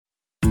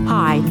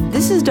Hi,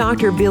 this is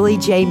Dr. Billy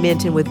J.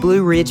 Minton with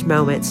Blue Ridge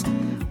Moments.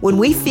 When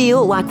we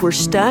feel like we're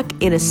stuck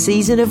in a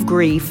season of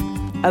grief,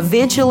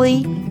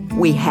 eventually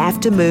we have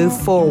to move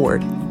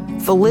forward.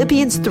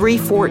 Philippians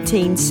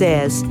 3:14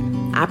 says,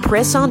 I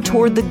press on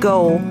toward the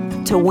goal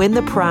to win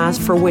the prize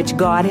for which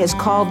God has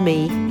called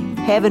me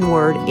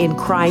heavenward in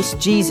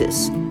Christ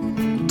Jesus.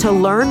 To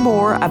learn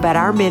more about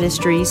our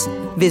ministries,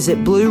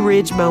 visit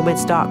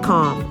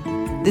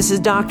BlueRidgeMoments.com. This is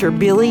Dr.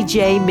 Billy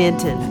J.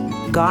 Minton.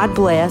 God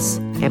bless,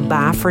 and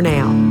bye for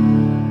now.